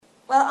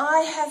Well, I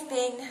have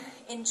been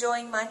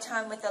enjoying my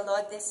time with the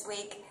Lord this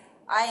week.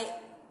 I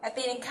have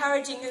been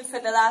encouraging you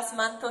for the last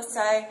month or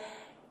so,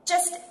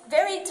 just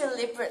very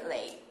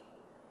deliberately,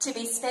 to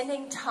be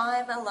spending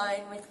time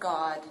alone with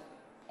God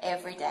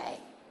every day.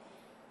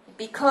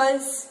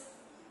 Because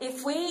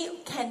if we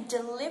can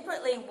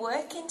deliberately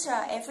work into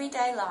our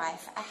everyday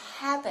life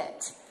a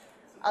habit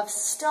of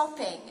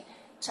stopping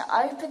to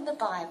open the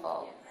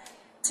Bible,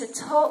 to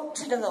talk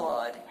to the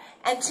Lord,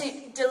 and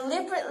to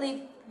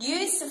deliberately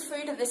use the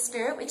fruit of the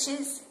Spirit, which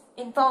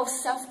involves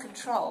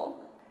self-control,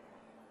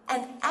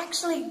 and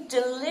actually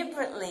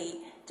deliberately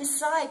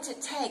decide to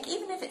take,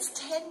 even if it's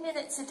 10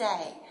 minutes a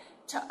day,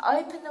 to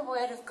open the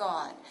Word of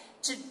God,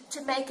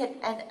 to make it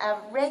a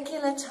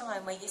regular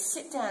time where you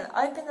sit down,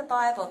 open the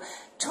Bible,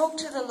 talk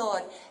to the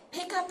Lord,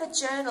 pick up a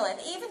journal and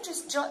even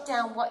just jot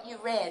down what you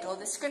read or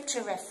the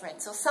scripture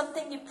reference or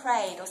something you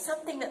prayed or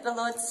something that the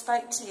Lord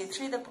spoke to you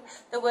through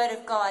the Word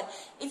of God.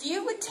 If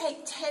you would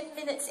take 10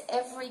 minutes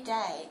every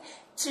day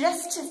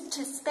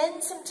to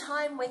spend some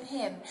time with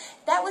Him,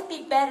 that would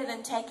be better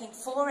than taking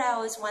 4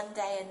 hours one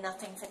day and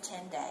nothing for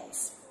 10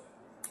 days.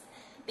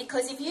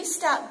 Because if you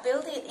start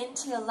building it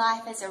into your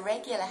life as a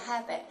regular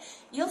habit,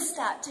 you'll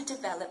start to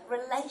develop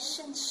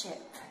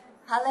relationship.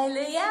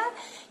 Hallelujah.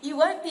 You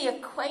won't be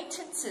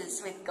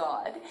acquaintances with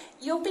God.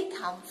 You'll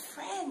become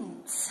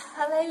friends.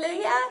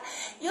 Hallelujah.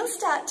 You'll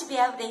start to be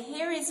able to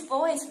hear His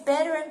voice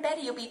better and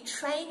better. You'll be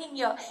training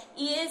your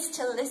ears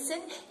to listen.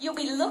 You'll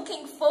be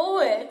looking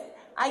forward.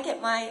 I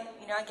get my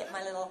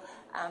little,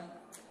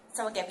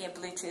 someone gave me a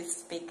Bluetooth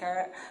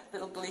speaker,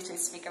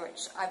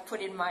 which I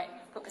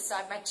put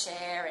beside my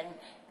chair,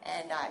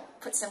 and I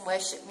put some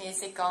worship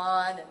music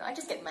on, and I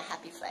just get in my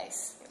happy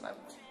place. Get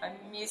my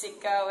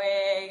music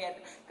going, and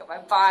got my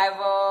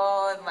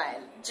Bible, and my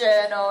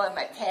journal, and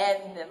my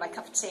pen, and my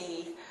cup of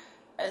tea.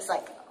 And it's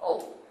like,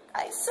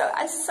 I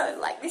so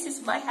like, this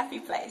is my happy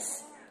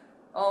place.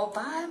 All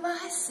by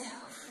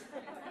myself.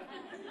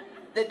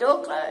 The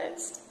door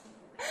closed.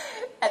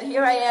 And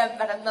here I am,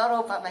 but I'm not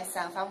all by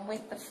myself. I'm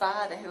with the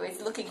Father who is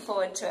looking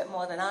forward to it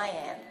more than I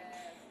am.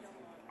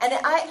 And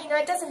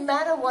it doesn't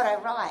matter what I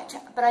write,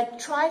 but I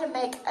try to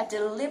make a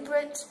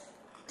deliberate,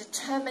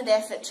 determined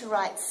effort to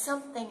write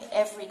something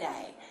every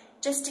day,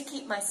 just to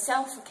keep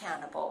myself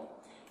accountable,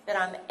 that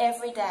I'm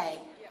every day,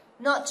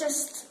 not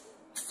just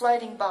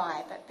floating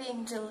by, but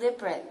being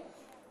deliberate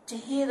to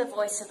hear the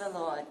voice of the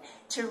Lord,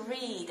 to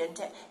read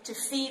and to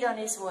feed on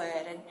His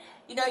Word. And,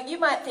 you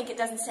might think it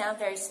doesn't sound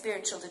very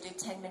spiritual to do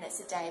 10 minutes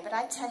a day, but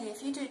I tell you,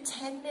 if you do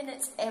 10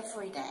 minutes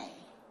every day,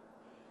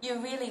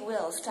 you really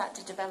will start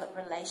to develop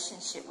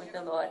relationship with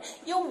the Lord.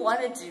 You'll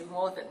want to do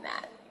more than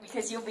that,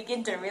 because you'll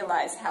begin to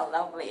realize how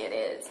lovely it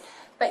is.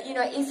 But,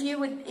 if you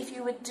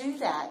would do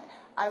that,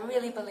 I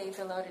really believe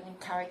the Lord would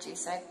encourage you.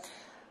 So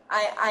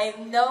I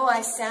know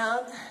I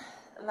sound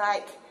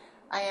like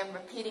I am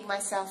repeating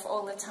myself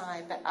all the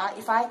time, but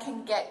if I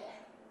can get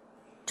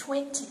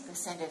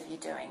 20% of you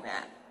doing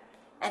that,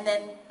 and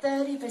then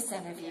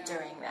 30% of you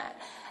doing that,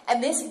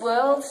 and this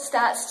world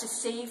starts to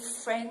see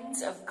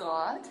friends of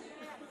God,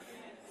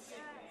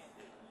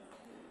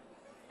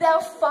 they'll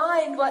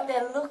find what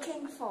they're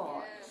looking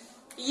for.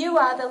 You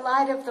are the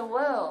light of the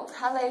world.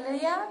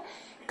 Hallelujah.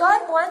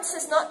 God wants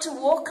us not to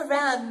walk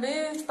around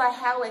moved by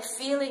how we're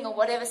feeling or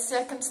whatever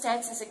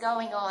circumstances are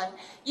going on.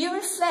 You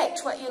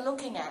reflect what you're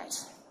looking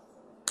at.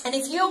 And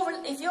if you're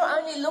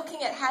only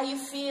looking at how you're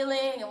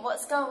feeling and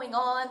what's going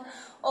on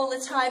all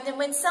the time, then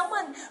when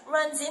someone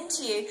runs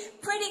into you,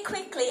 pretty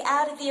quickly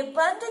out of the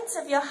abundance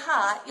of your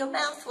heart, your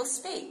mouth will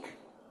speak.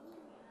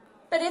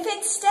 But if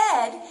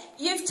instead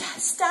you've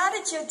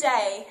started your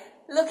day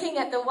looking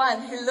at the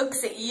one who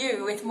looks at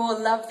you with more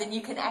love than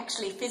you can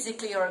actually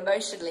physically or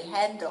emotionally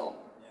handle.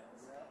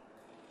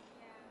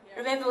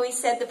 Remember we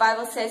said, the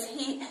Bible says,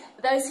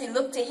 those who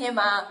look to Him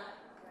are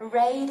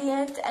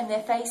radiant and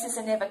their faces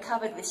are never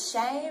covered with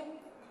shame.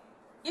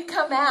 You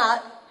come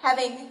out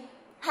having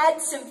had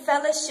some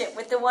fellowship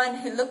with the one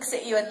who looks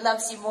at you and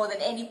loves you more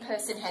than any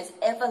person has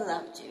ever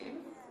loved you,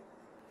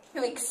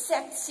 who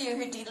accepts you,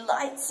 who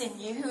delights in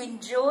you, who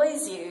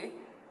enjoys you.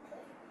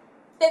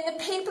 Then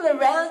the people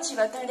around you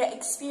are going to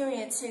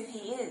experience who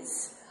He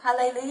is.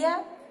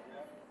 Hallelujah.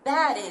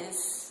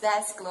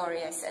 That's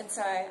glorious. And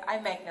so I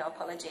make no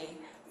apology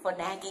for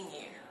nagging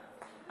you.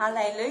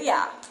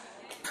 Hallelujah.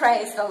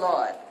 Praise the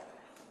Lord.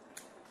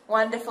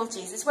 Wonderful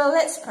Jesus. Well,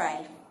 let's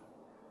pray.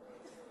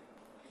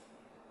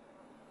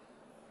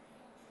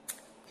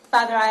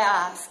 Father, I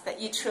ask that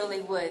you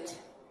truly would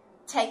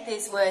take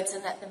these words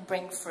and let them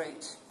bring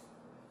fruit.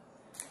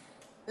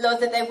 Lord,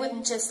 that they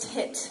wouldn't just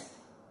hit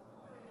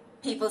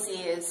people's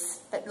ears,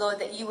 but Lord,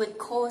 that you would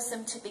cause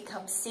them to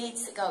become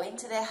seeds that go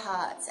into their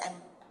hearts and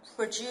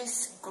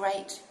produce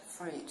great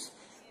fruit,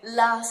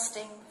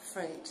 lasting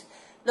fruit.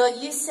 Lord,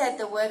 you said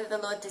the word of the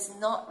Lord does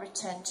not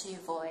return to you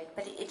void,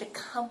 but it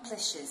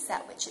accomplishes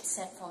that which it's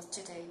sent forth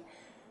to do.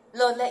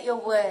 Lord, let your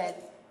word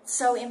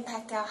so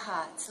impact our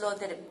hearts, Lord,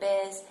 that it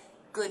bears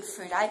good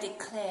fruit. I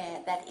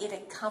declare that it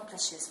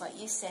accomplishes what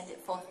you send it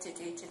forth to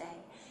do today.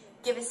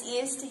 Give us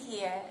ears to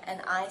hear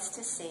and eyes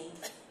to see.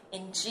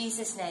 In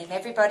Jesus' name.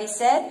 Everybody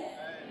said?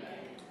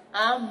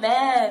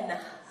 Amen.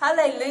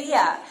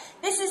 Hallelujah.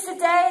 This is the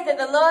day that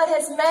the Lord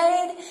has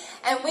made,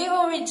 and we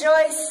will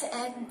rejoice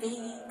and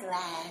be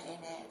glad in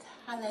it.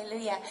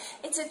 Hallelujah.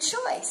 It's a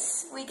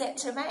choice we get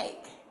to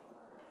make.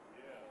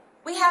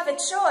 We have a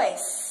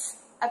choice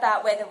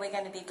about whether we're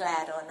going to be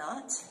glad or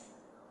not.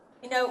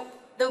 You know,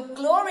 the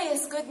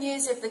glorious good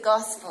news of the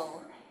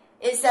gospel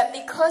is that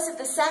because of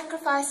the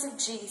sacrifice of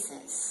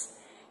Jesus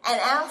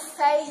and our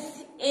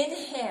faith in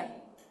him,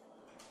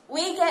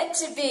 we get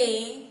to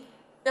be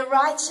the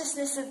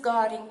righteousness of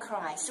God in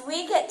Christ.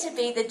 We get to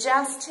be the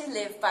just who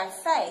live by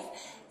faith.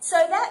 So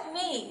that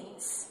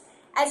means,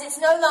 as it's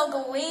no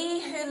longer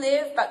we who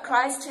live, but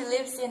Christ who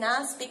lives in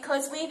us,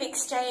 because we've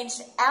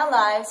exchanged our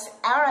lives,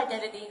 our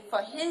identity,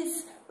 for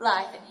his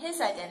life and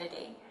his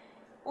identity,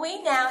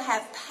 we now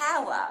have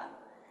power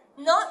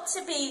not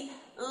to be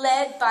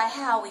led by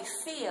how we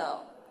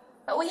feel,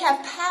 but we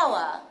have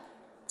power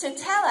to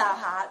tell our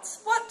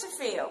hearts what to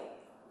feel.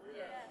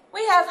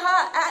 We have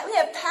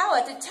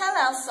power to tell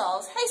our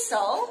souls, hey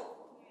soul,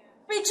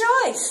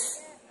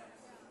 rejoice.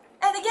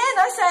 And again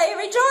I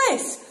say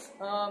rejoice.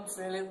 I'm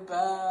feeling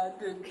bad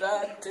and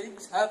bad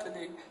things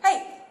happening.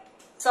 Hey,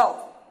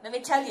 soul, let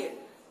me tell you,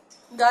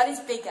 God is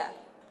bigger.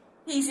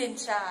 He's in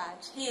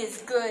charge. He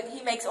is good.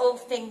 He makes all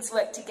things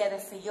work together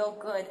for your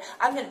good.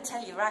 I'm going to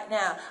tell you right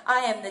now, I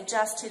am the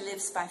just who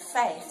lives by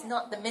faith,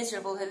 not the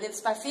miserable who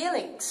lives by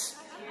feelings.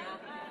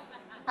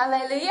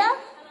 Hallelujah.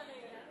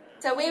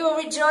 So we will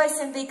rejoice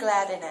and be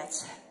glad in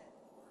it.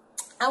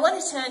 I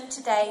want to turn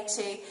today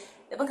to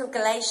the book of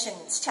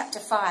Galatians chapter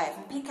 5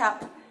 and pick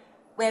up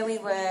where we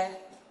were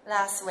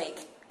last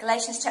week.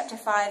 Galatians chapter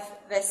 5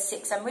 verse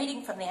 6. I'm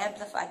reading from the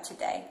Amplified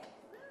today.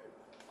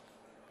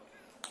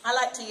 I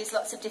like to use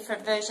lots of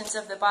different versions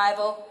of the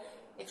Bible.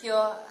 If you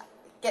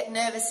get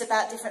nervous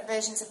about different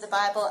versions of the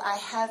Bible, I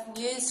have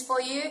news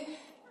for you.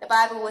 The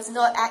Bible was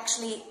not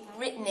actually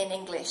written in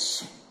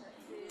English.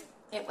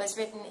 It was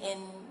written in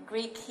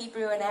Greek,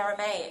 Hebrew and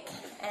Aramaic.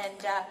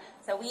 And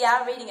so we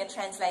are reading a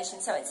translation,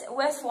 so it's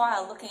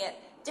worthwhile looking at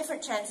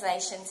different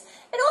translations.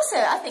 It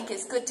also, I think,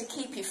 is good to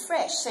keep you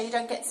fresh so you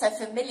don't get so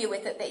familiar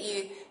with it that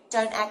you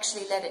don't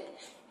actually let it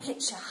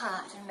hit your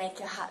heart and make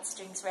your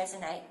heartstrings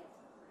resonate.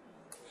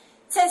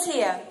 It says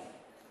here,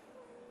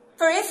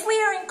 for if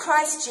we are in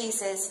Christ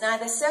Jesus,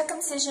 neither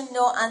circumcision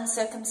nor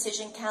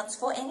uncircumcision counts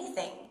for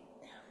anything,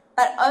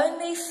 but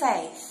only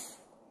faith,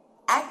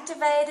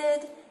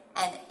 activated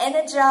and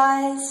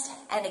energized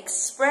and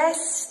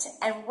expressed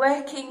and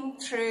working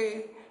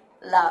through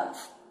love.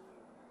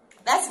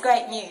 That's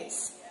great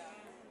news.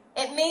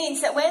 It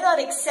means that we're not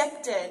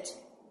accepted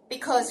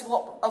because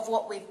of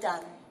what we've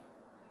done.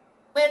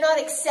 We're not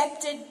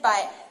accepted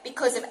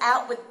because of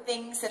outward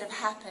things that have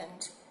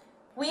happened.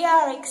 We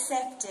are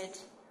accepted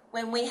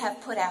when we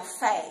have put our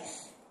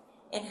faith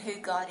in who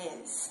God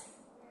is.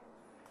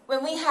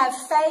 When we have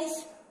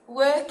faith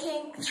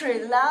working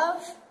through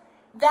love,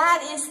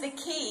 that is the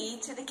key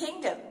to the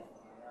kingdom.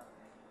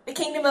 The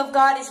kingdom of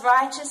God is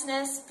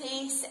righteousness,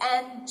 peace,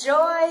 and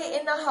joy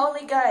in the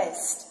Holy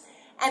Ghost.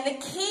 And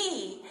the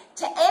key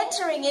to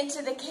entering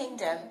into the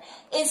kingdom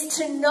is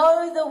to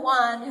know the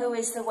one who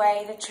is the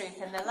way, the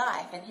truth, and the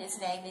life. And his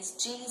name is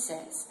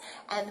Jesus.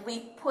 And we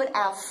put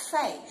our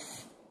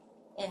faith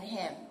in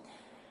him.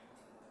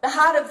 The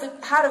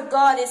heart of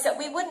God is that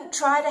we wouldn't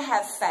try to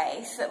have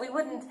faith, that we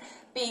wouldn't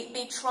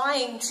be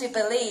trying to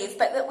believe,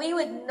 but that we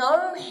would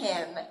know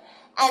him.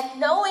 And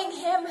knowing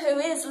him who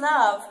is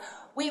love,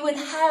 we would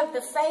have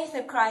the faith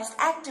of Christ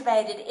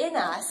activated in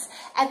us.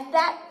 And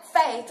that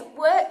faith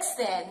works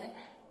then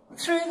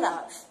through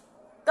love.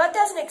 God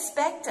doesn't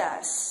expect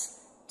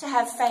us to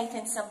have faith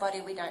in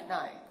somebody we don't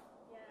know.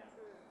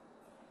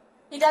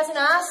 He doesn't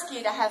ask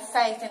you to have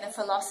faith in a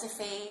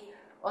philosophy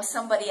or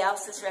somebody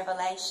else's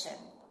revelation.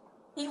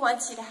 He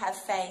wants you to have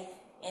faith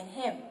in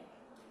him.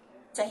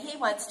 So he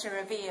wants to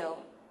reveal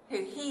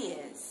who he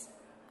is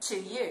to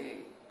you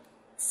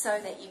so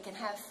that you can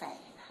have faith.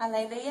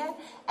 Hallelujah.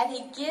 And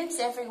he gives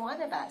every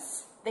one of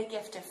us the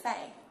gift of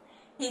faith.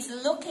 He's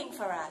looking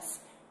for us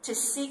to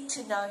seek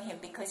to know him,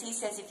 because he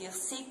says, if you'll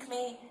seek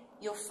me,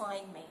 you'll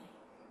find me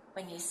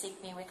when you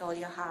seek me with all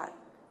your heart.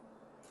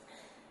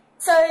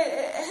 So,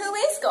 who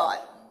is God?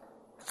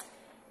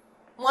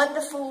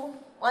 Wonderful,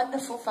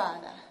 wonderful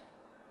Father.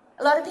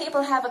 A lot of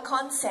people have a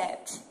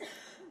concept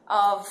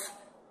of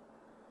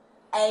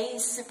a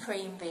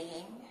supreme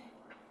being,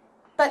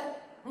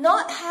 but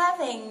not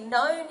having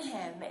known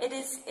him,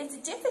 it's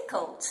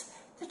difficult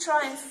to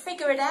try and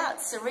figure it out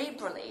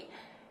cerebrally.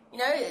 You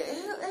know,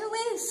 who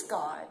is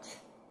God?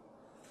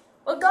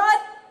 Well, God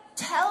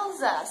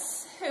tells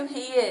us who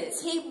he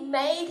is. He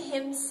made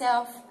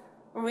himself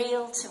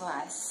real to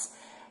us.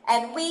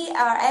 And we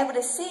are able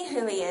to see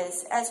who he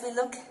is as we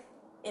look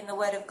in the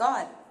Word of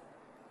God.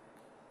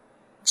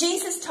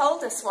 Jesus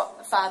told us what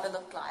the Father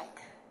looked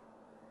like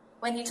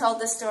when he told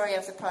the story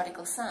of the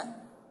prodigal son.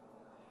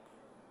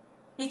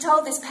 He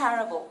told this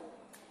parable.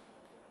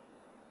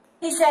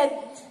 He said,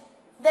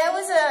 there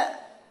was a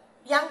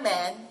young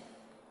man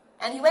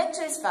And he went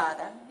to his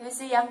father. He was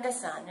the younger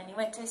son. And he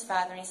went to his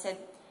father and he said,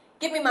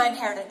 "Give me my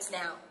inheritance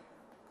now.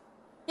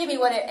 Give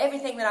me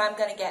everything that I'm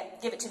going to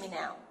get. Give it to me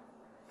now."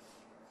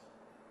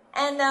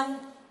 And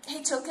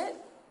he took it.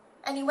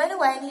 And he went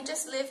away and he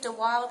just lived a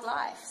wild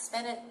life.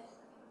 Spent it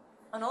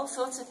on all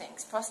sorts of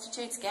things.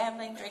 Prostitutes,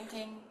 gambling,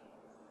 drinking.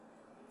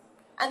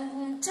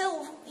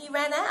 Until he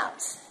ran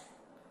out.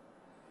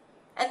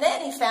 And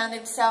then he found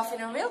himself in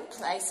a real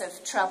place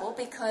of trouble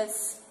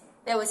because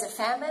there was a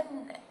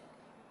famine,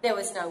 there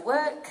was no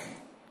work,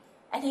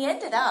 and he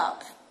ended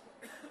up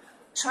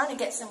trying to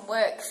get some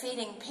work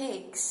feeding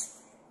pigs.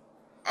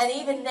 And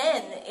even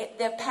then,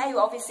 their pay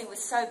obviously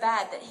was so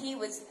bad that he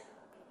was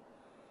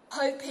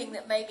hoping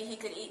that maybe he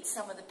could eat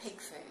some of the pig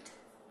food.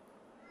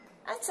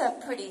 That's a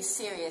pretty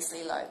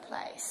seriously low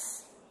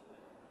place,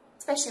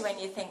 especially when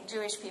you think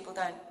Jewish people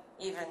don't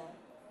even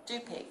do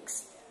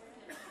pigs.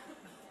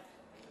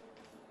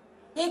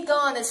 He'd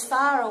gone as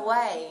far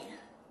away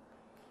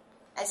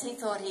as he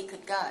thought he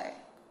could go.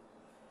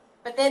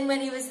 But then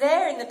when he was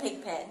there in the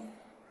pig pen,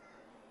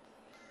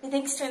 he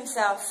thinks to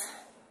himself,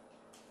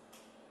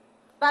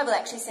 the Bible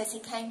actually says he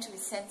came to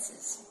his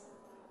senses.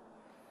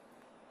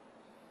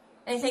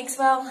 And he thinks,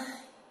 well,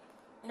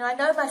 I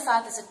know my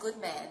father's a good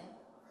man.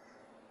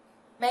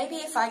 Maybe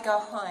if I go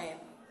home,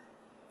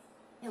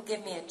 he'll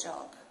give me a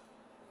job.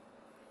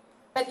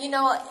 But he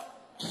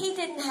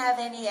didn't have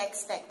any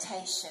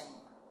expectation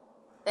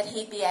that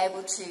he'd be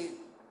able to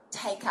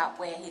take up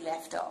where he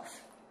left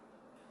off.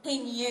 He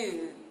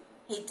knew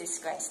he'd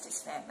disgraced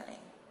his family.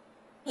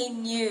 He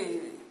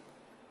knew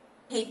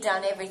he'd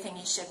done everything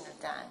he shouldn't have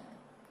done.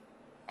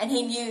 And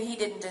he knew he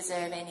didn't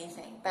deserve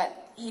anything.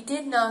 But he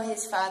did know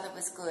his father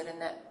was good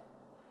and that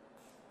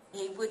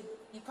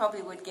he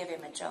probably would give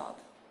him a job.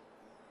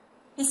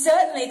 He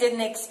certainly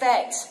didn't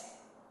expect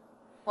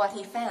what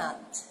he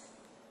found.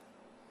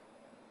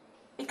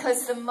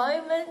 Because the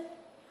moment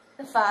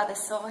the father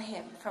saw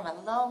him from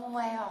a long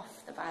way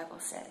off, the Bible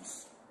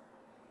says,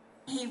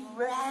 he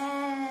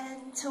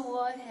ran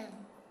toward him.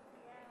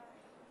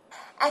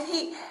 And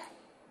he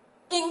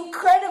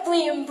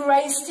incredibly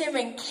embraced him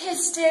and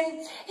kissed him.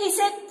 He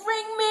said,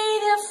 "Bring me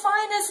the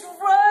finest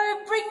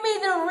robe, bring me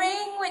the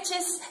ring," which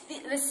is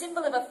the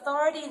symbol of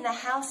authority in the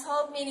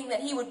household, meaning that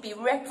he would be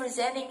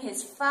representing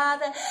his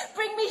father.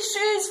 "Bring me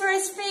shoes for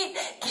his feet,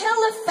 kill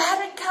the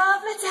fatted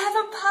calf, let's have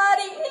a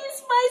party.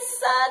 He's my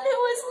son who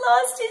was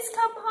lost, he's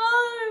come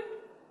home."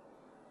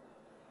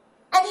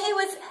 And he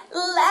was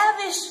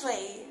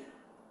lavishly,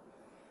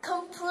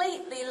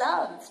 completely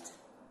loved.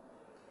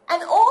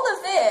 And all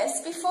of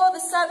this before the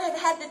son had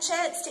had the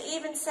chance to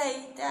even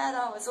say, "Dad,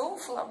 I was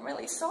awful, I'm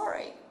really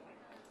sorry."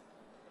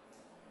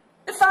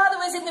 The father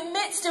was in the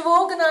midst of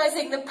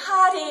organising the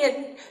party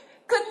and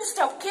couldn't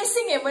stop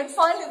kissing him when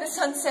finally the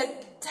son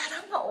said, "Dad,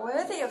 I'm not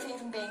worthy of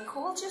even being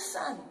called your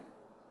son."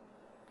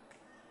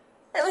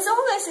 It was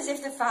almost as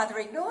if the father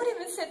ignored him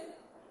and said,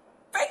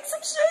 "Bring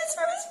some shoes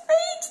for his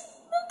feet.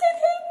 Look at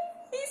him.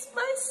 He's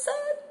my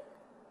son."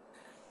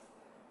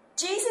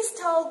 Jesus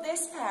told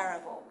this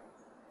parable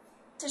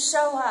to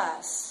show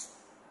us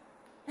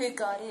who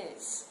God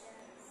is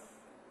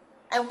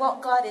and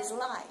what God is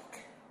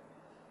like.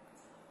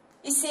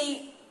 You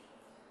see,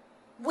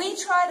 we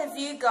try to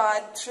view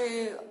God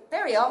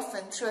very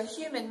often through a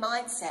human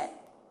mindset.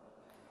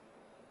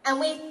 And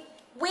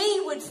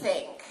we would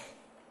think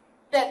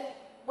that,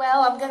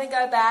 well, I'm going to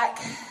go back,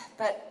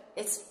 but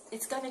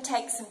it's going to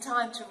take some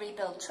time to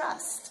rebuild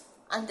trust,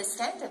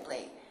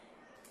 understandably.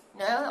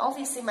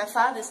 Obviously my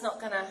father's not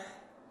going to,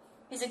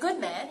 he's a good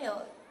man,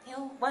 he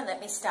won't let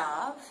me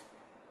starve.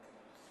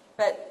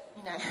 But,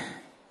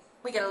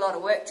 we got a lot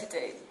of work to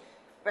do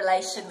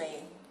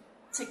relationally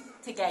to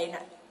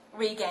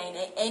regain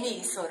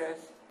any sort of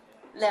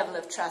level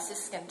of trust.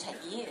 This is going to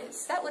take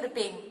years. That would have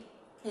been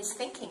his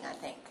thinking, I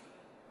think.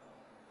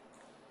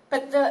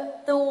 But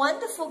the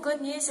wonderful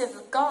good news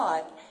of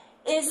God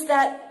is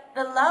that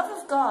the love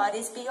of God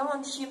is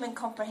beyond human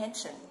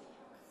comprehension.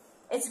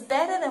 It's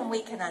better than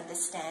we can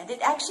understand.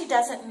 It actually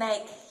doesn't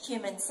make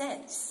human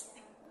sense.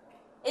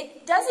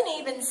 It doesn't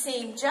even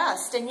seem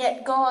just, and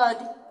yet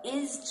God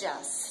is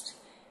just.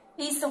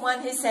 He's the one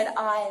who said,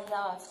 "I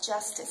love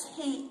justice."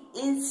 He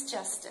is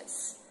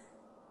justice.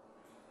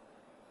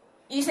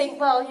 You think,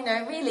 well,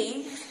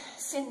 really,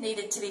 sin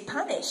needed to be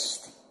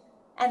punished.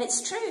 And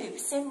it's true,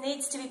 sin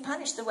needs to be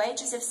punished. The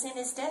wages of sin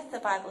is death, the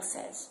Bible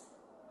says.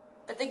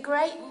 But the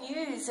great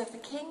news of the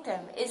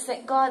kingdom is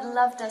that God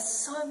loved us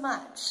so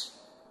much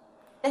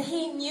that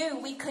he knew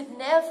we could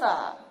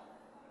never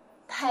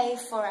pay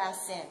for our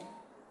sin.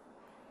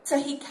 So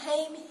he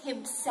came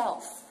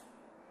himself,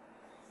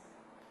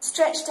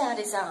 stretched out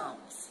his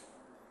arms,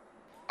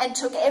 and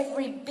took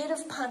every bit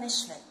of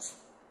punishment.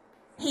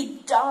 He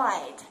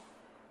died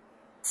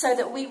so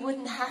that we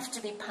wouldn't have to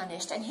be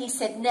punished. And he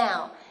said,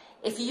 "Now,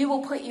 if you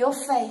will put your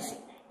faith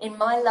in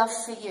my love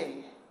for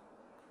you,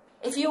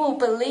 if you will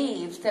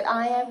believe that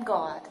I am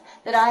God,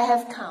 that I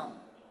have come,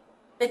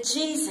 that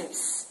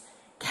Jesus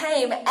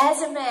came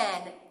as a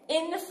man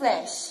in the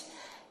flesh,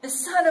 the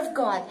Son of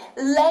God,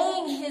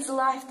 laying his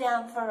life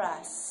down for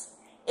us.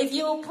 if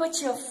you will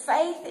put your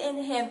faith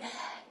in him,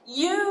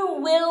 you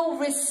will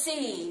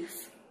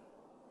receive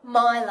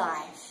my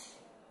life.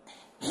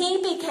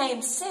 He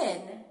became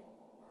sin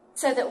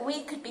so that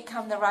we could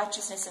become the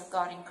righteousness of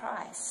God in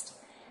Christ.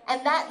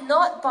 And that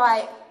not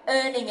by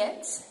earning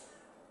it,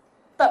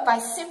 but by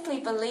simply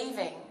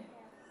believing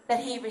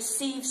that he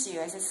receives you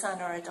as a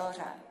son or a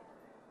daughter.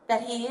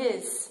 That he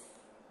is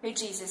who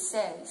Jesus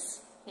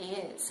says he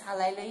is.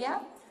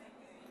 Hallelujah.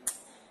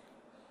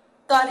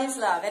 God is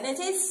love, and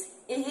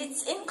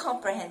it's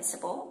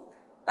incomprehensible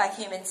by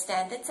human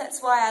standards.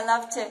 That's why I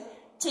love to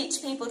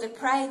teach people to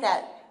pray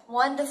that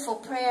wonderful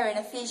prayer in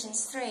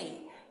Ephesians 3,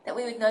 that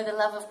we would know the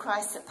love of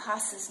Christ that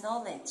passes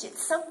knowledge.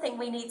 It's something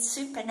we need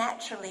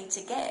supernaturally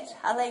to get.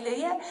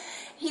 Hallelujah.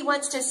 He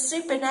wants to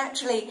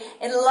supernaturally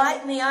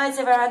enlighten the eyes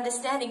of our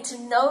understanding, to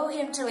know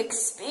him, to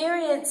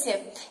experience him.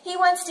 He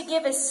wants to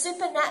give us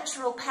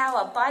supernatural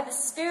power by the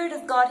Spirit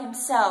of God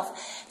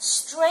himself,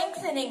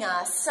 strengthening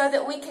us so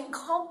that we can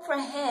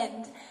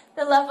comprehend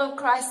the love of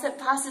Christ that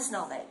passes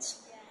knowledge,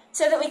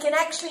 so that we can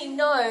actually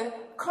know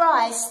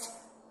Christ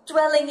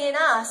dwelling in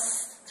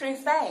us through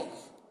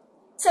faith,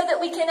 so that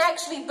we can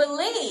actually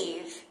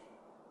believe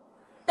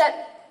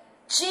that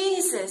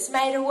Jesus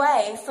made a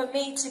way for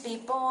me to be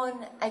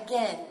born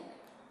again,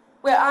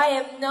 where I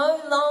am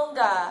no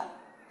longer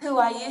who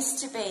I used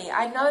to be.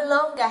 I no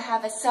longer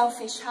have a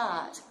selfish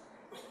heart.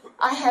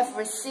 I have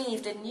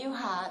received a new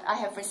heart. I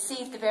have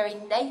received the very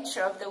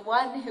nature of the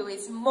one who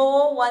is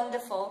more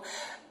wonderful,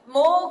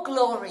 more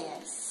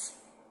glorious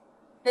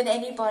than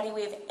anybody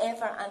we've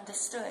ever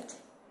understood.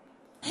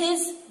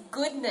 His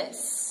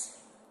goodness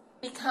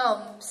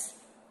becomes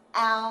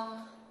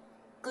our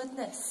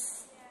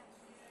goodness.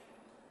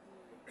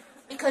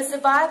 Because the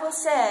Bible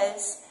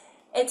says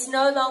it's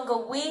no longer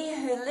we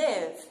who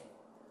live,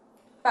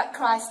 but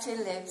Christ who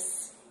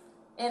lives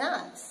in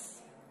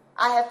us.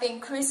 I have been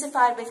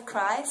crucified with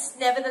Christ,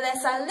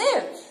 nevertheless I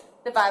live,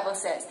 the Bible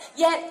says.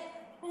 Yet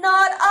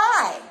not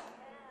I,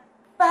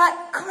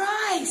 but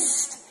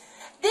Christ.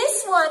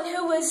 This one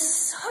who was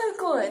so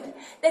good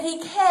that he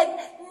cared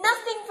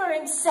nothing for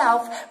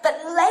himself but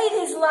laid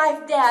his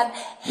life down.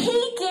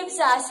 He gives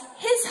us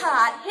his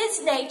heart,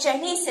 his nature,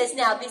 and he says,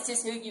 now this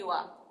is who you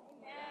are.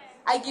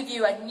 I give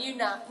you a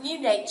new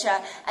nature,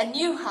 a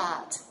new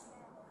heart.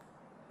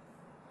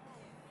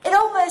 It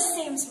almost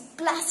seems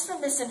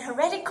blasphemous and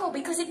heretical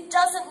because it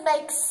doesn't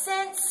make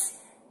sense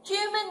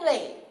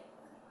humanly.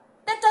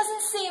 That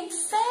doesn't seem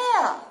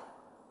fair.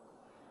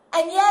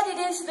 And yet it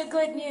is the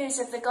good news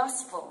of the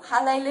gospel.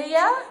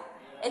 Hallelujah.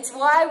 It's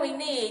why we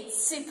need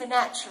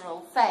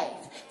supernatural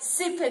faith,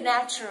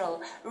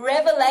 supernatural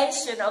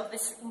revelation of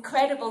this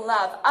incredible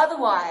love.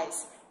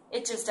 Otherwise,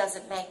 it just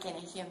doesn't make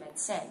any human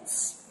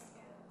sense.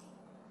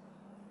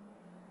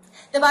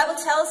 The Bible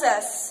tells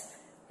us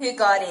who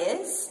God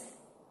is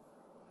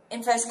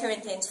in 1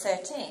 Corinthians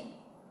 13.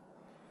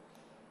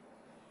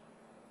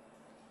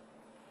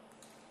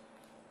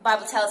 The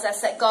Bible tells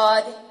us that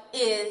God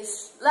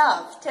is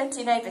love. Turn to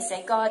your neighbour,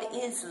 say, God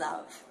is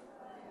love.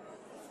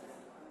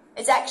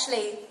 It's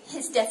actually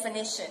his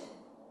definition.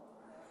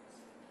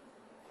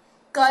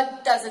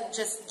 God doesn't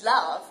just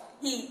love,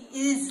 he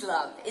is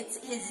love. It's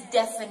his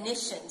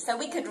definition. So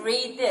we could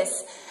read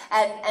this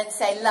and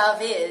say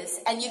love is,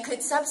 and you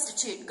could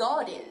substitute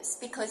God is,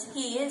 because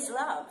he is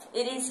love.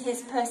 It is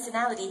his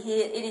personality.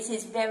 It is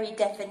his very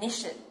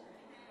definition.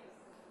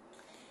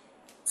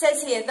 It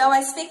says here, though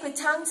I speak with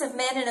tongues of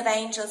men and of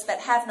angels but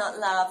have not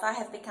love, I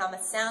have become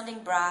a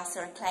sounding brass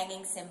or a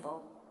clanging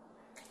cymbal.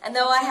 And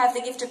though I have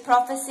the gift of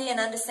prophecy and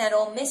understand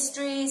all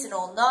mysteries and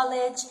all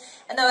knowledge,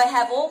 and though I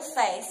have all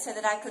faith so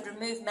that I could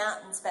remove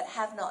mountains but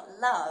have not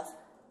love,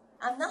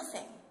 I'm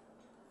nothing.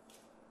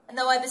 And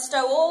though I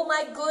bestow all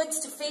my goods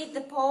to feed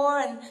the poor,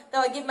 and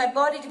though I give my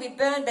body to be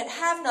burned but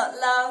have not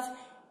love,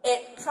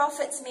 it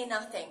profits me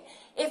nothing.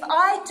 If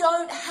I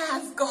don't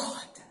have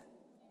God,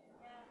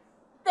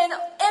 then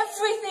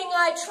everything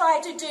I try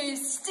to do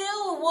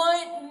still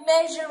won't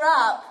measure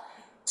up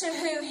to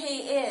who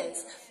he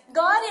is.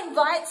 God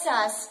invites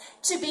us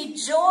to be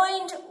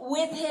joined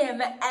with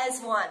him as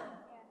one.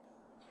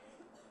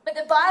 But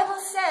the Bible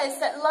says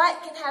that light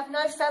can have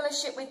no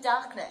fellowship with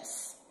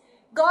darkness.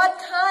 God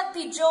can't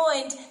be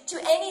joined to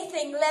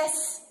anything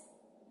less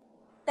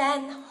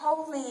than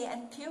holy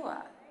and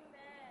pure.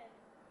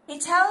 He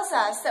tells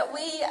us that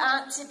we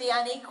aren't to be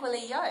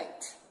unequally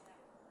yoked.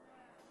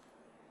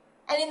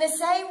 And in the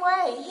same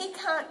way, he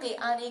can't be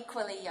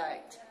unequally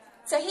yoked.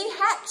 So he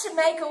had to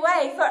make a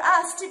way for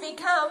us to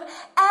become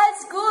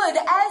as good,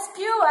 as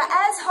pure,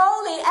 as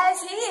holy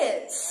as he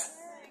is.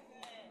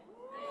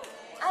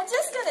 I'm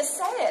just going to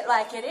say it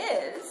like it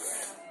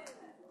is.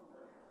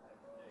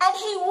 And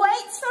he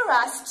waits for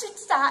us to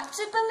start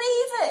to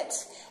believe it.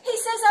 He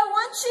says, I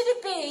want you to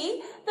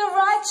be the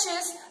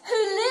righteous who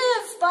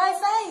live by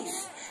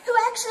faith, who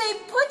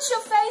actually put your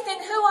faith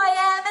in who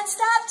I am and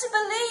start to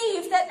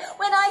believe that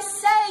when I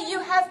say you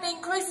have been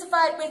crucified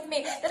identified with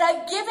me, that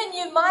I've given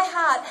you my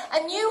heart,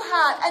 a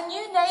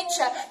new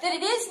nature, that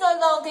it is no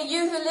longer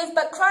you who live,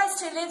 but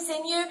Christ who lives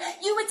in you,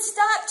 you would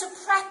start to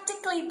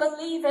practically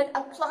believe it,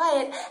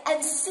 apply it,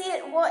 and see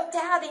it worked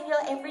out in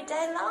your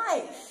everyday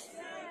life.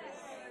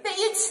 That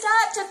you'd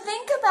start to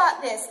think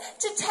about this,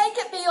 to take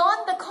it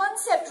beyond the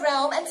concept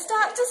realm and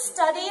start to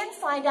study and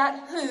find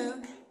out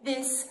who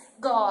this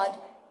God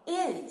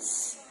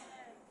is.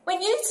 When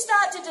you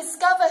start to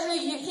discover who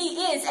he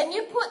is and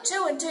you put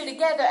two and two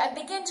together and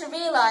begin to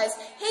realize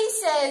he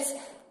says,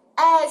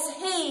 as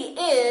he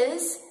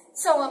is,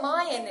 so am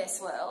I in this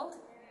world.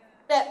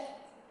 That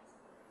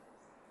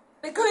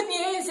the good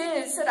news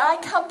is that I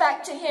come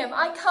back to him.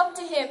 I come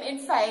to him in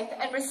faith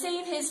and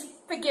receive his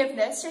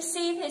forgiveness,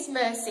 receive his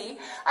mercy.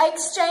 I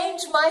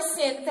exchange my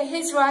sin for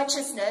his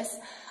righteousness.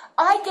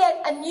 I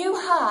get a new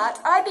heart.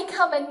 I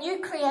become a new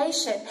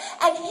creation.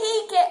 And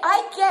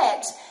I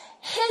get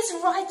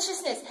his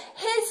righteousness,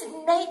 his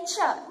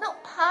nature,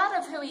 not part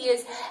of who he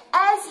is.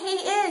 As he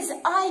is,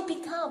 I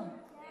become.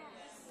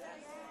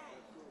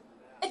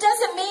 It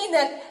doesn't mean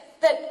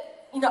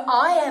that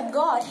I am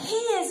God. He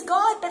is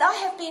God, but I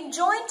have been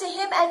joined to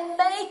him and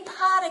made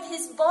part of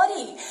his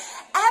body.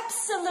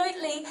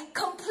 Absolutely,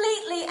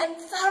 completely, and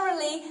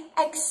thoroughly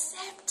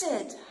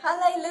accepted.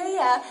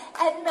 Hallelujah.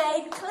 And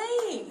made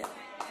clean.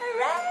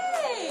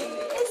 Hooray!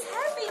 It's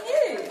happy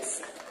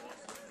news.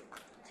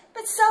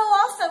 But so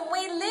often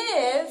we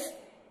live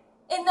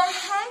in the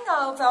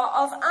hangover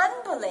of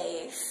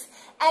unbelief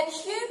and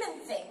human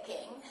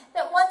thinking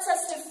that wants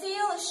us to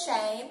feel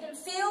ashamed and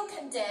feel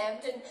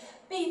condemned and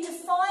be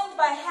defined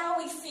by how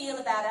we feel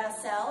about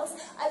ourselves.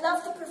 I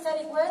love the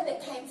prophetic word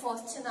that came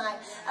forth tonight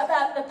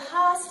about the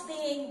past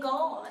being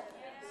gone.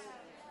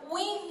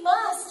 We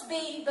must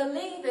be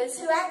believers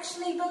who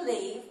actually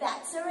believe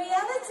that's a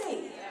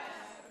reality.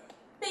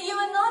 That you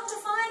are not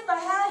defined by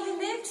how you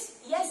lived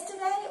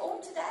yesterday or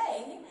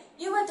today.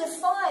 You are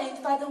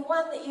defined by the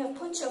one that you have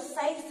put your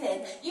faith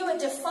in. You are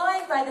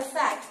defined by the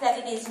fact that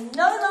it is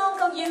no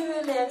longer you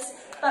who lives,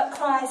 but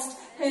Christ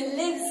who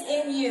lives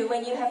in you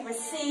when you have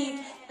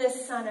received the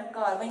Son of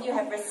God, when you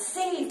have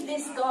received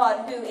this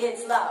God who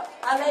is love.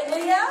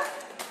 Hallelujah.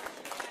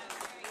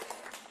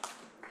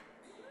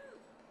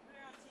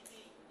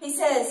 He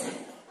says,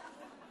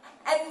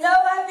 and though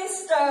I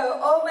bestow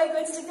all my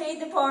goods to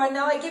feed the poor, and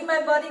though I give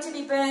my body to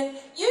be burned,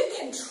 you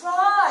can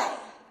try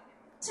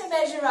to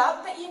measure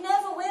up, but you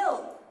never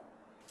will.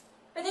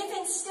 But if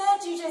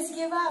instead you just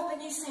give up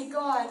and you say,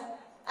 God,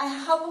 I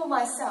humble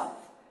myself.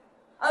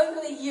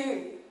 Only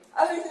you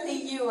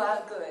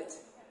are good.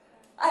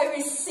 I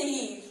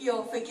receive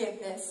your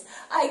forgiveness.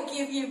 I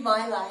give you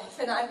my life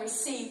and I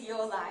receive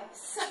your life.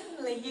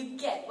 Suddenly you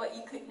get what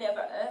you could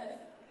never earn.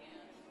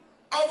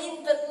 And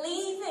in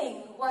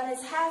believing what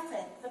has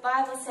happened, the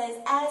Bible says,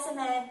 as a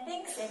man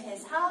thinks in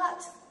his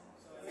heart,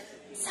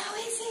 so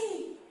is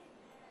he.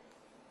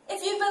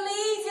 If you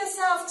believe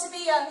yourself to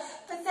be a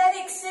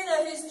pathetic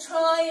sinner who's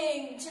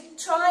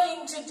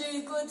trying to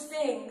do good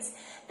things,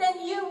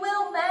 then you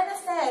will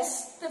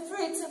manifest the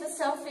fruits of a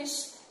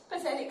selfish,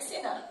 pathetic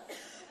sinner.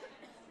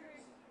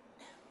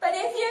 But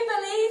if you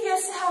believe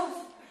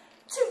yourself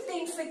to have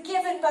been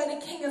forgiven by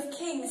the King of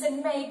Kings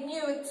and made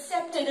new,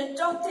 accepted,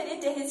 adopted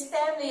into his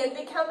family and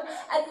become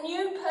a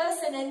new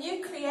person, a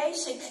new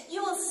creation,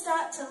 you will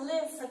start to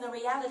live from the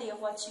reality of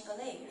what you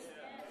believe.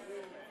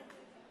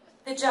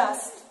 The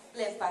just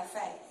live by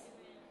faith.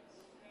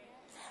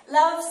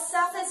 Love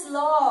suffers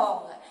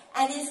long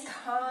and is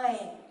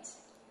kind.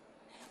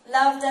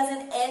 Love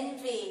doesn't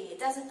envy. It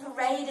doesn't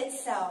parade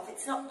itself.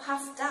 It's not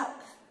puffed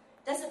up.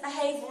 It doesn't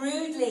behave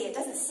rudely. It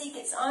doesn't seek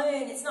its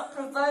own. It's not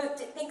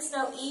provoked. It thinks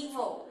no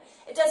evil.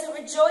 It doesn't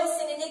rejoice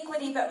in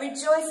iniquity, but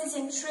rejoices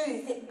in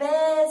truth. It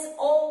bears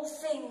all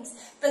things,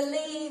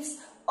 believes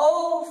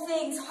all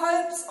things,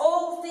 hopes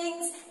all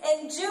things,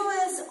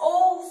 endures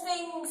all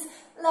things.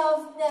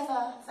 Love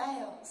never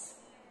fails.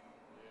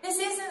 This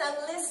isn't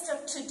a list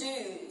of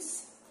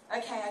to-dos.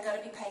 Okay, I got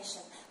to be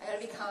patient. I got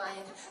to be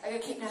kind. I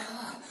got to keep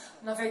I'm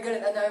not very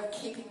good at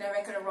keeping no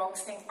record of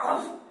wrongs thing.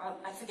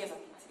 I forgive him.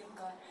 I forgive him,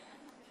 God.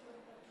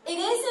 It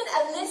isn't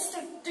a list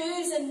of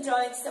do's and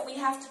don'ts that we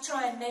have to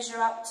try and measure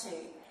up to.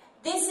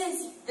 This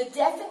is the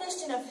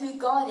definition of who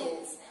God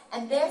is,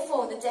 and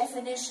therefore the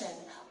definition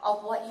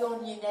of what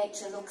your new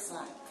nature looks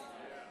like.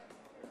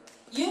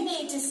 You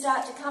need to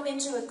start to come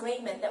into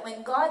agreement that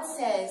when God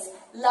says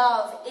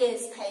love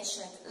is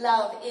patient,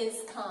 love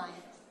is kind,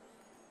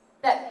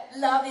 that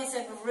love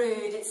isn't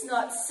rude, it's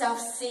not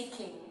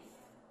self-seeking,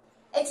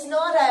 it's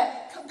not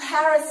a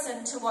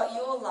comparison to what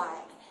you're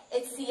like,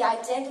 it's the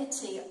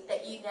identity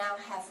that you now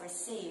have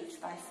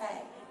received by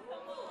faith.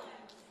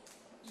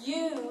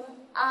 You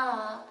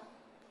are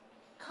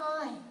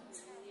kind.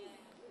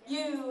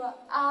 You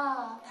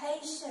are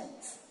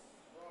patient.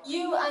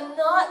 You are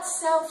not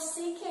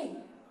self-seeking.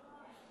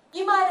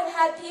 You might have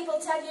had people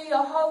tell you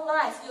your whole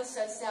life, you're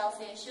so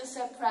selfish, you're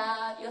so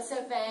proud, you're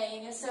so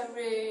vain, you're so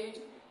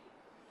rude.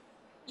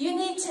 You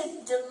need to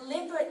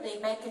deliberately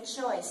make a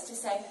choice to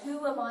say,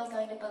 who am I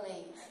going to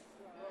believe?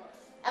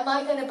 Am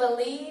I going to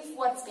believe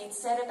what's been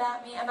said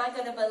about me? Am I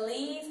going to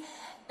believe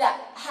that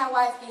how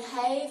I've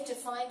behaved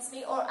defines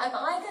me? Or am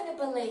I going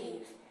to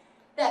believe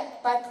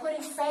that by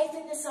putting faith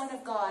in the Son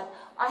of God,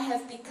 I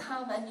have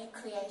become a new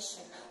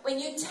creation? When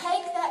you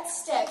take that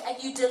step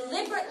and you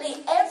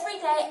deliberately, every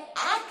day,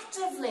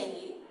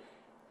 actively,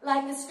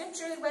 like the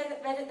scripture we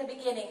read at the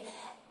beginning,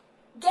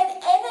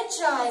 get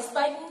energized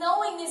by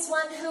knowing this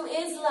one who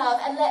is love,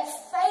 and let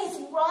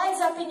faith rise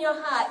up in your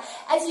heart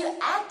as you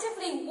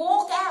actively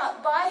walk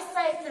out by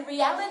faith the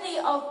reality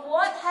of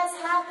what has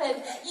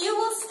happened. You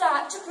will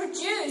start to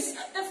produce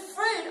the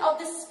fruit of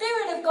the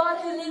Spirit of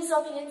God who lives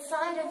on the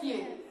inside of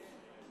you.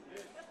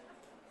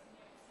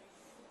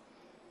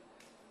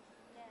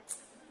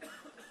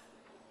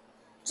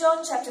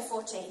 John chapter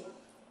 14.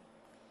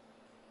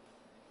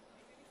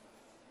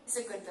 It's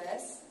a good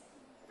verse.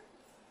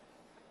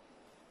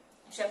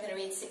 Actually, I'm going to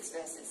read 6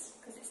 verses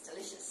because it's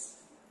delicious.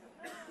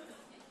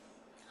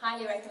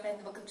 Highly recommend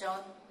the book of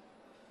John.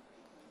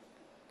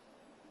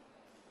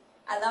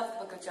 I love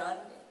the book of John.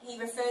 He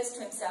refers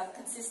to himself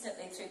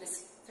consistently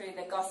through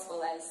the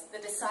gospel as the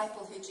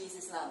disciple who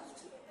Jesus loved.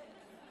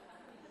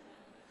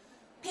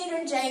 Peter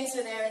and James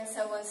were there, and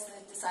so was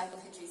the disciple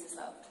who Jesus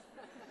loved.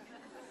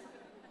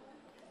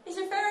 He's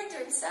referring to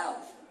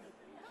himself.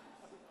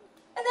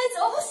 And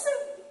that's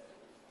awesome.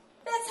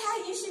 That's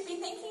how you should be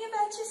thinking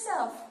about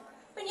yourself.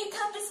 When you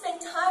come to spend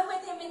time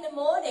with him in the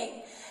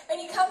morning, when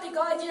you come to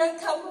God, you don't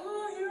come,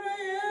 oh, here I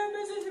am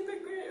as a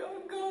hypocrite,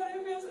 oh God,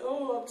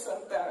 I'm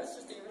so embarrassed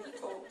just even to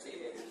talk to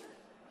you.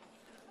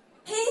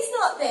 He's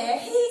not there.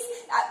 He's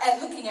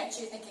looking at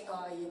you thinking,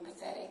 oh, you're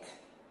pathetic.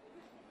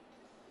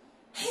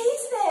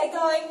 He's there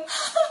going,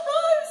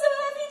 oh, I'm so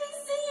happy to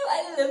see you. I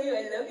love you,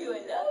 I love you, I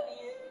love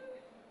you.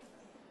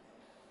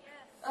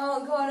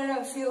 Oh God, I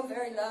don't feel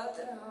very loved.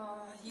 Oh,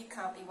 you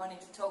can't be wanting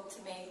to talk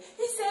to me.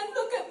 He said,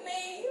 look at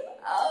me.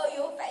 Oh,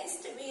 your face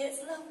to me is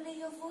lovely.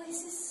 Your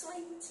voice is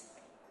sweet.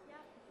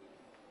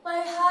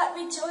 My heart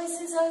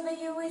rejoices over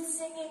you with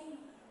singing.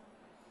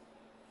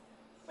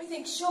 We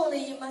think,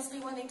 surely you must be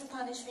wanting to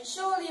punish me.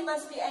 Surely you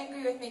must be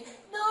angry with me.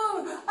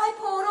 No, I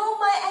poured all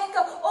my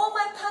anger, all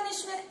my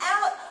punishment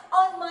out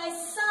on my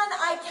Son.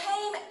 I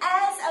came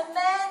as a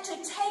man to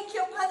take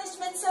your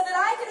punishment so that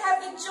I could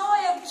have the joy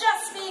of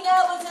just being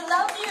able to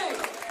love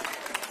you.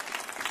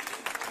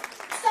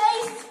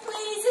 Faith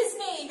pleases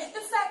me.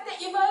 The fact that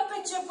you've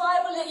opened your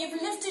Bible and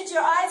you've lifted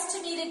your eyes to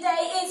me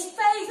today is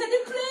faith, and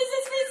it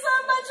pleases me so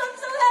much. I'm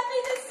so happy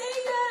to see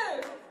you.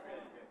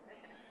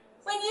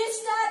 When you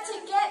start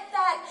to get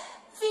that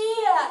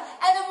fear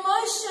and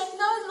emotion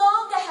no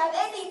longer have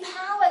any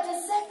power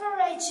to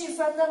separate you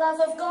from the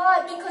love of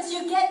God, because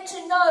you get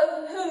to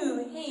know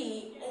who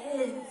He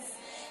is.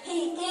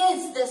 He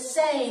is the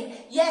same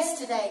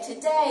yesterday,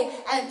 today,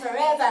 and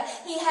forever.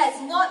 He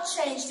has not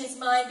changed His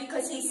mind,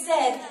 because He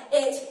said,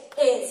 it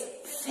is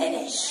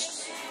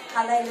finished.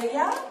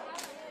 Hallelujah.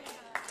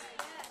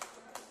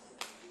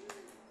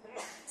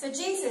 So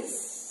Jesus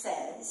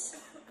says,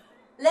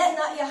 let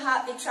not your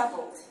heart be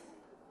troubled.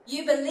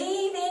 You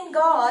believe in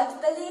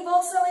God, believe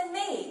also in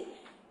me.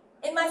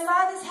 In my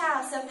Father's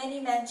house are many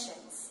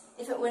mansions.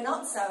 If it were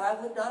not so, I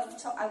would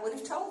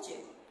have told you.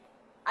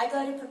 I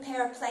go to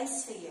prepare a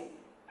place for you.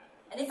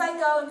 And if I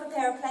go and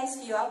prepare a place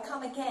for you, I'll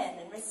come again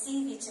and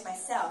receive you to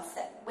myself,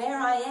 that where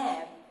I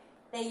am,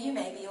 there you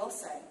may be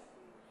also.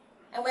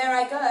 And where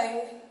I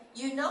go,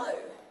 you know,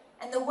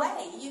 and the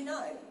way you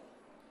know.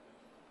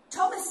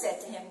 Thomas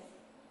said to him,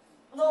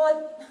 Lord,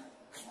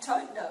 we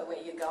don't know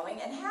where you're going,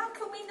 and how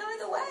can we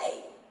know the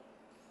way?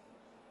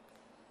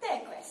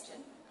 Fair question,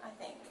 I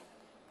think.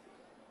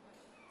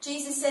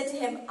 Jesus said to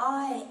him,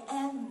 I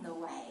am the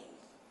way,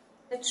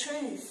 the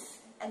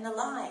truth, and the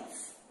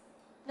life.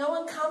 No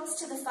one comes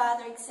to the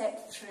Father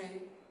except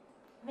through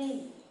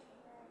me.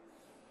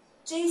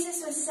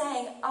 Jesus was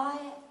saying, I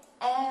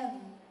am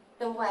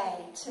the way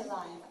to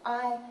life.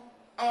 I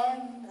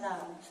am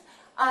love.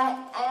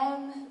 I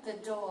am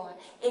the door.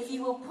 If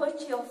you will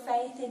put your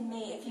faith in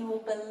me, if you will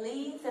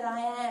believe that I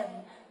am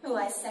who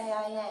I say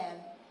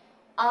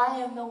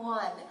I am the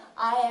one.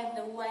 I am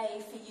the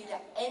way for you to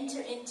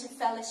enter into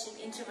fellowship,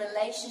 into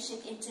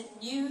relationship, into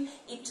new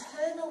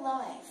eternal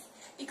life.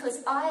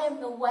 Because I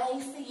am the way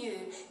for you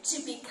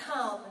to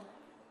become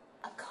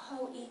a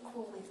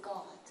co-equal with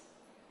God.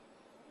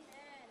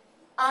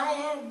 I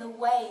am the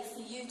way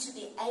for you to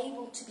be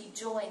able to be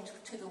joined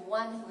to the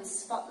one who is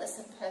spotless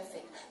and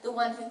perfect, the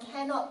one who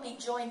cannot be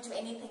joined to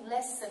anything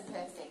less than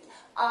perfect.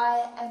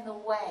 I am the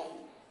way,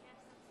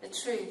 the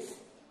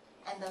truth,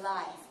 and the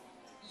life.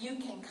 You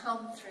can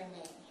come through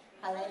me.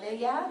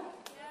 Hallelujah.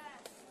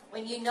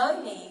 When you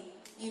know me,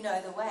 you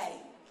know the way.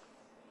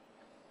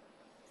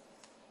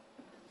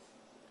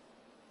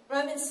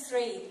 Romans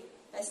 3,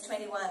 verse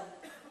 21.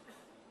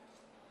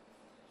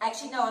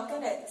 Actually, no, I'm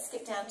going to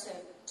skip down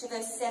to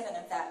verse 7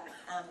 of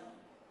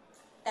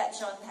that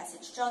John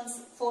passage. John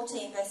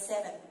 14, verse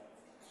 7.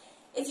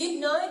 If you'd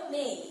known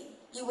me,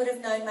 you would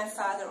have known my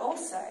Father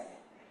also.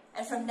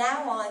 And from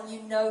now on,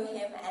 you know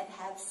him and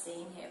have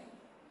seen him.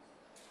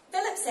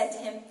 Philip said to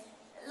him,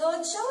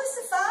 Lord, show us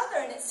the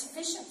Father and it's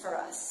sufficient for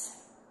us.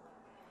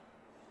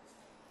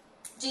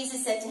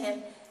 Jesus said to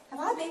him, have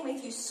I been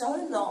with you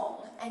so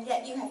long and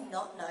yet you have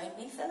not known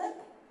me, Philip?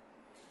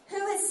 Who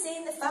has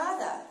seen the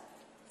Father?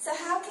 So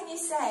how can you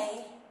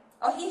say,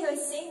 or he who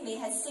has seen me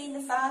has seen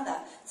the Father.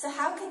 So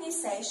how can you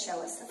say,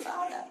 show us the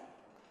Father?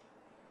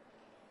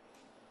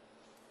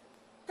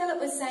 Philip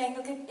was saying,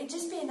 look, it'd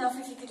just be enough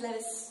if you could let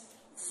us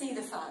see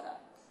the Father.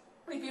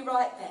 We'd be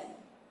right then.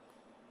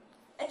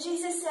 And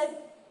Jesus said,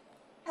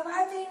 have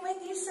I been with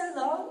you so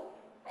long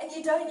and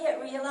you don't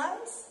yet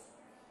realize?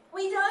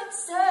 We don't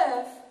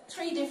serve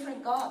three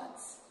different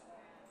gods.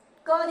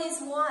 God is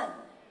one.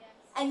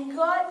 And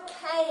God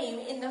came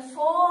in the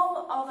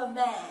form of a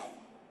man.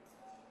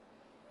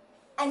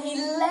 And he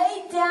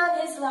laid down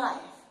his life.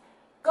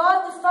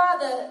 God the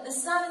Father, the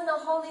Son, and the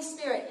Holy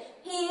Spirit,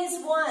 he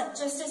is one,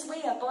 just as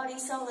we are body,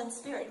 soul, and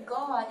spirit.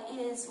 God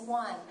is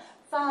one.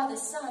 Father,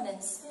 Son,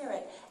 and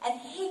Spirit. And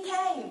he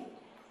came.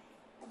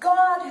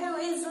 God, who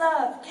is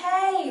love,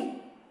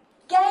 came,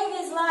 gave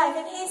his life.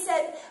 And he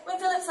said, when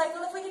Philip's like,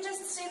 well, if we could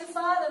just see the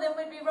Father, then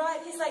we'd be right.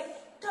 He's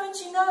like, don't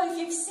you know, if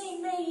you've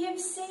seen me, you've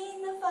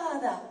seen the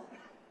Father.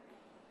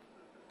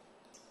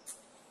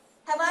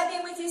 Have I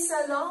been with you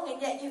so long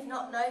and yet you've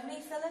not known me,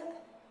 Philip?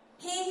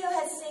 He who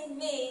has seen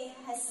me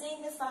has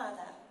seen the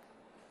Father.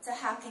 So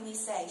how can you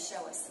say,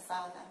 show us the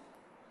Father?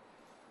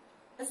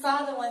 The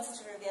Father wants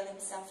to reveal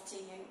himself to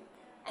you.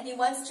 And he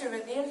wants to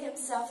reveal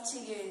himself to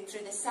you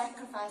through the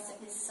sacrifice of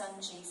his Son,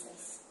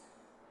 Jesus.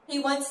 He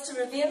wants to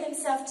reveal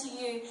himself to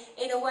you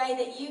in a way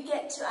that you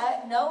get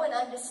to know and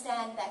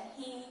understand that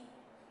he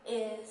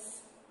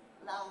is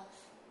love.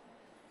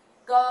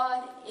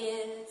 God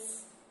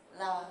is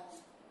love.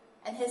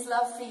 And his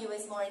love for you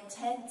is more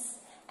intense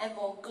and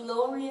more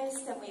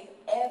glorious than we've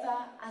ever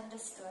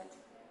understood.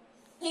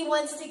 He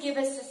wants to give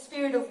us a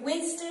spirit of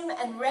wisdom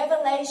and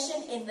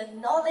revelation in the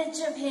knowledge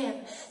of him,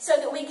 so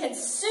that we can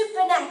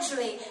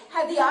supernaturally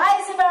have the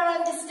eyes of our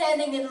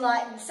understanding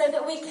enlightened, so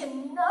that we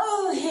can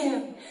know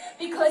him.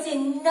 Because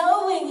in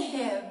knowing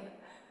him,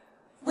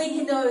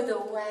 we know the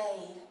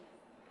way,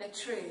 the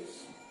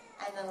truth,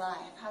 and the life.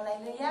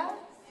 Hallelujah.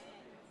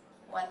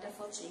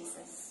 Wonderful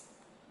Jesus.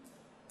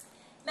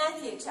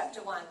 Matthew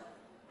chapter 1,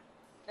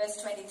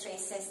 verse 23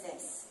 says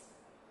this.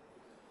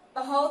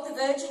 Behold, the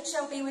virgin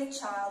shall be with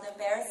child and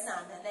bear a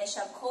son, and they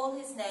shall call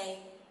his name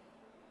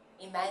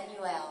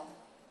Emmanuel.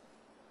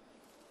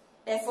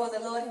 Therefore the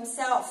Lord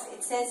himself,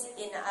 it says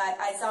in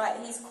Isaiah,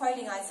 he's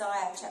quoting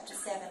Isaiah chapter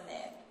 7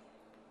 there.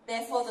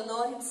 Therefore the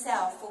Lord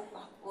himself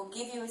will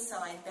give you a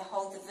sign.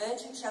 Behold, the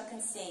virgin shall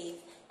conceive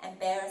and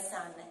bear a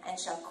son, and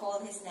shall call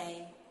his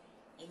name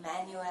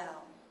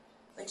Emmanuel,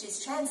 which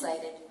is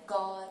translated,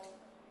 God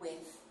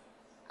with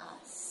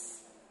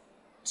us.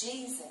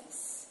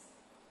 Jesus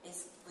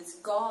was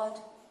God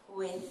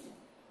with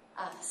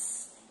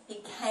us. He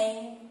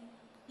came,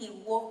 he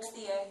walked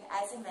the earth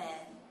as a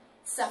man,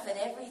 suffered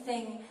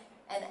everything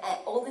and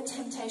all the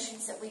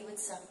temptations that we would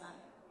suffer,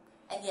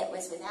 and yet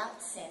was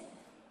without sin,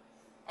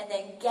 and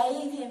then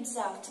gave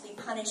himself to be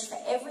punished for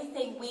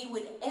everything we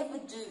would ever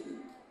do,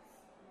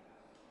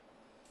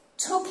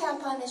 took our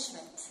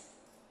punishment,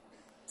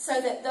 so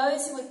that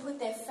those who would put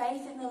their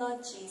faith in the Lord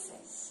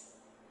Jesus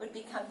would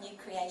become new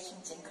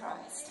creations in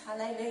Christ.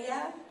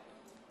 Hallelujah.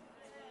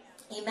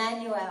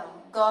 Emmanuel,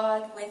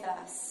 God with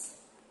us.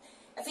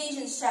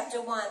 Ephesians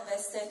chapter 1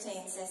 verse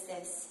 13 says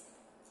this.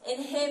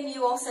 In him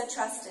you also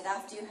trusted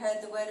after you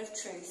heard the word of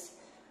truth,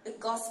 the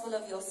gospel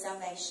of your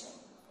salvation,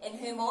 in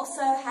whom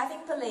also, having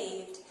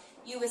believed,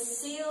 you were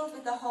sealed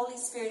with the Holy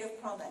Spirit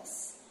of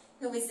promise,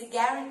 who is the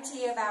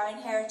guarantee of our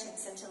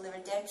inheritance until the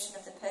redemption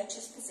of the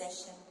purchased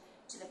possession,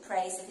 to the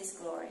praise of his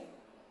glory.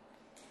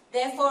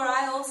 Therefore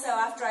I also,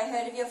 after I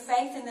heard of your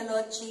faith in the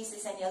Lord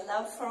Jesus and your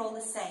love for all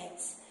the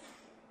saints,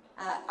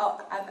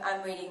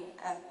 I'm reading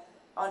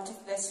on to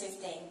verse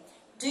 15.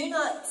 Do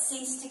not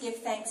cease to give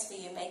thanks for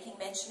you, making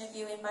mention of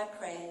you in my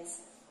prayers,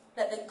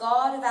 that the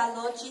God of our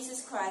Lord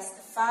Jesus Christ,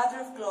 the Father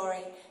of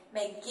glory,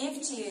 may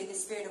give to you the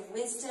spirit of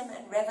wisdom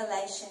and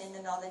revelation in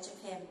the knowledge of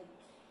him,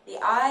 the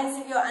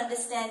eyes of your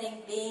understanding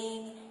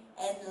being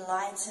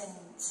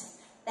enlightened,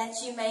 that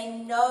you may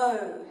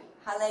know,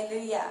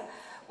 hallelujah,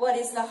 what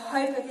is the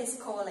hope of his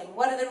calling,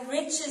 what are the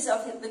riches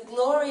of the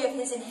glory of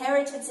his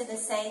inheritance in the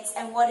saints,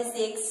 and what is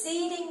the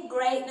exceeding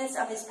greatness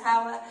of his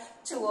power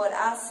toward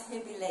us who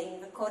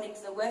believe, according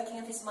to the working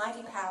of his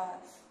mighty power,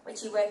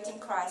 which he worked in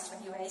Christ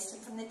when he raised him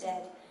from the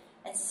dead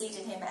and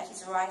seated him at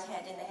his right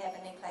hand in the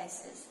heavenly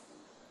places.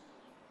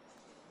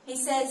 He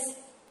says,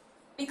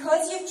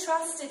 because you've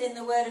trusted in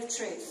the word of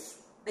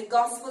truth, the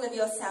gospel of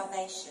your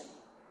salvation,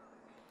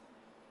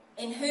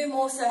 in whom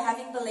also,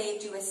 having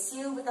believed, you are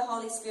sealed with the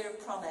Holy Spirit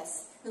of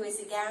promise, who is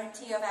the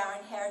guarantee of our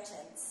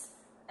inheritance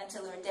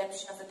until the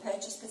redemption of the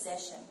purchased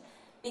possession.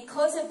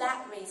 Because of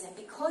that reason,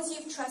 because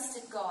you've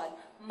trusted God,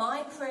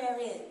 my prayer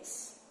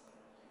is,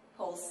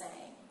 Paul's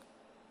saying,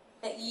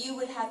 that you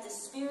would have the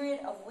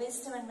spirit of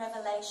wisdom and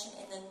revelation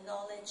in the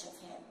knowledge of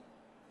him.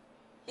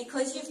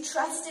 Because you've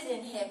trusted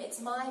in him, it's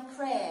my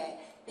prayer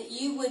that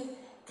you would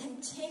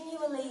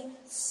continually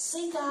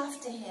seek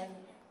after him,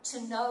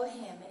 to know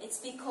him. It's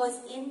because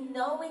in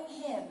knowing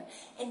him,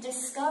 in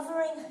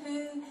discovering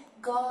who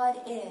God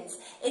is,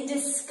 in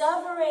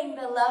discovering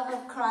the love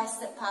of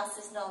Christ that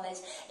passes knowledge,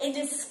 in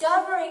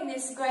discovering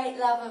this great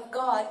love of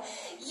God,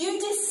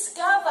 you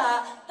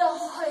discover the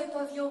hope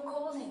of your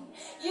calling.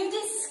 You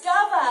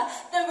discover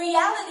the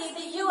reality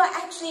that you are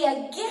actually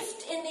a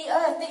gift in the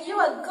earth, that you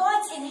are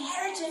God's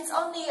inheritance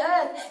on the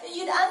earth, that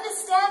you'd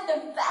understand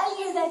the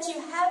value that you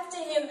have to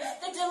him,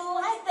 the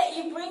delight that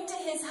you bring to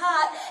his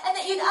heart, and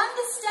that you'd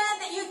understand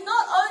that you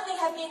not only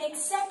have been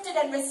accepted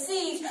and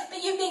received,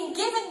 but you've been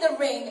given the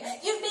ring,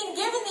 you've been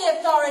given the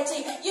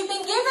authority, you've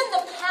been given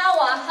the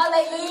power,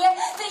 hallelujah,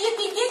 that you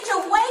begin to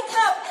wake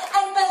up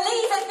and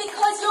believe it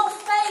because your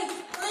faith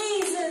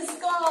pleases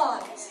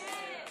God.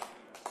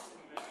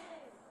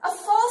 A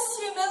false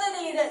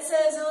humility that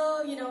says,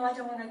 oh, I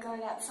don't want to go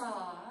that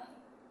far,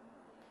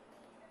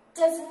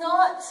 does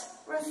not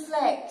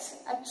reflect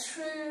a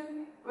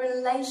true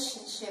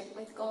relationship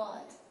with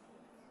God.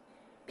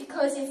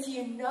 Because if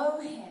you know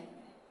him,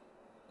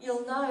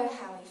 you'll know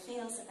how he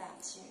feels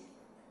about you.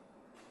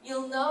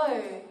 You'll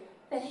know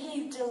that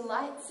he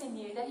delights in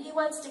you, that he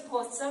wants to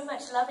pour so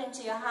much love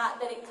into your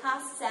heart that it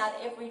casts out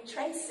every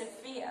trace of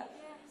fear.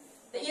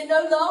 That you're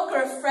no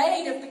longer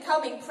afraid of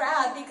becoming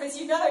proud because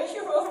you know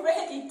you're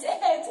already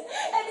dead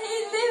and he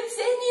lives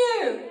in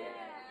you.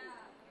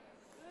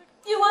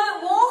 You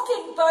won't walk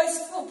in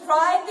boastful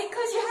pride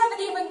because you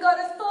haven't even got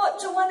a thought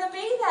to want to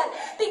be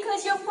that.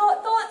 Because your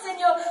thoughts and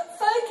your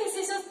focus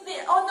is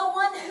on the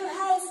one who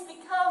has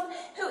become,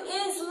 who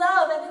is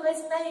love and who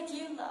has made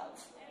you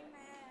love.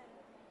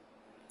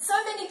 So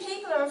many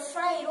people are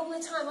afraid all the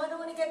time, I don't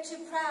want to get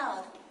too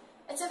proud.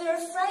 And so they're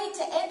afraid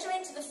to enter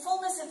into the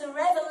fullness of the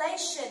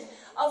revelation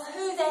of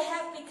who they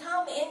have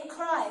become in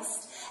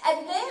Christ.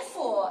 And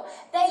therefore,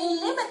 they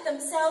limit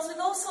themselves with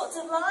all sorts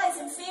of lies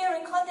and fear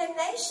and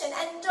condemnation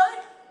and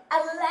don't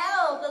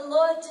allow the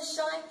Lord to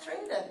shine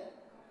through them.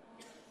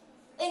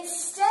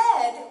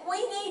 Instead,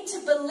 we need to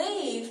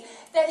believe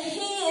that he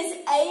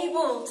is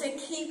able to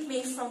keep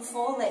me from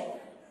falling.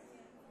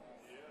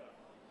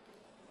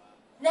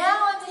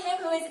 Now unto him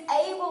who is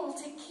able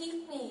to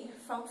keep me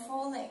from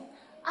falling.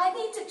 I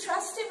need to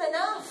trust him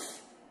enough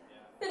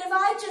that if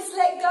I just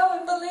let go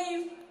and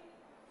believe,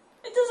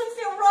 it doesn't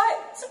feel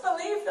right to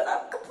believe that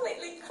I'm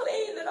completely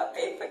clean, that I've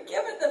been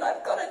forgiven, that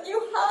I've got a new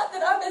heart,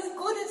 that I'm as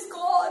good as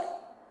God.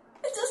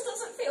 It just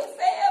doesn't feel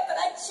fair, but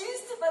I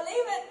choose to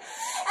believe it.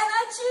 And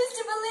I choose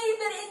to believe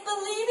that in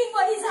believing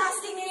what he's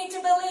asking me to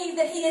believe,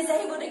 that he is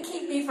able to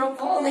keep me from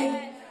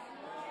falling.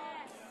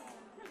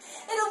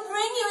 It'll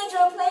bring you into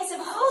a place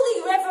of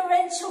holy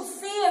reverential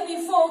fear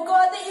before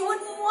God, that you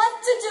wouldn't want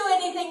to do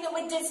anything that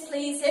would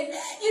displease him.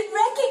 You'd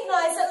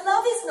recognize that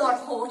love is not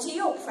haughty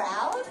or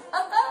proud.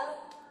 I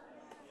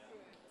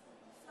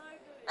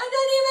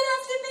don't even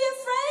have to be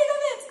afraid of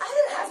it. I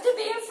don't have to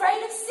be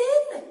afraid of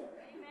sin.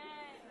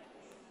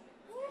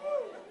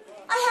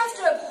 I have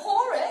to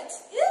abhor it.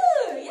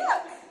 Ew,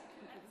 yuck.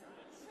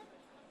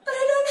 But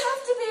I don't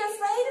have to be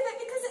afraid of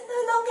it because it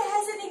no longer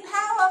has any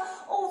power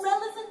or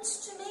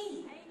relevance to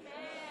me.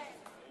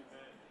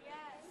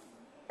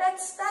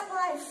 That's that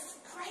life.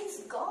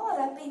 Praise God,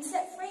 I've been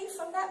set free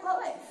from that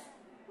life.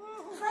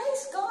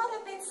 Praise God,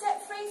 I've been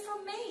set free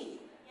from me.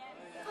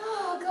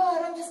 Oh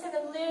God, I'm just going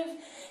to live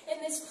in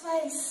this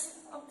place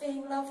of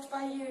being loved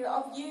by you,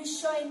 of you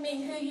showing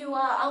me who you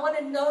are. I want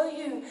to know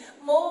you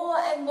more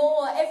and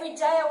more. Every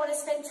day I want to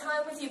spend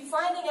time with you,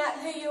 finding out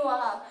who you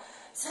are,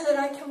 so that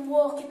I can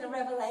walk in the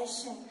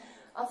revelation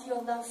of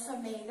your love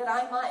for me, that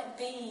I might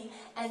be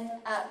and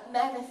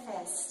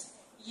manifest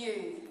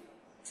you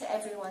to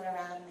everyone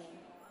around me.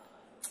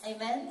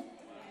 Amen?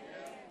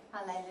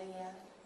 Hallelujah.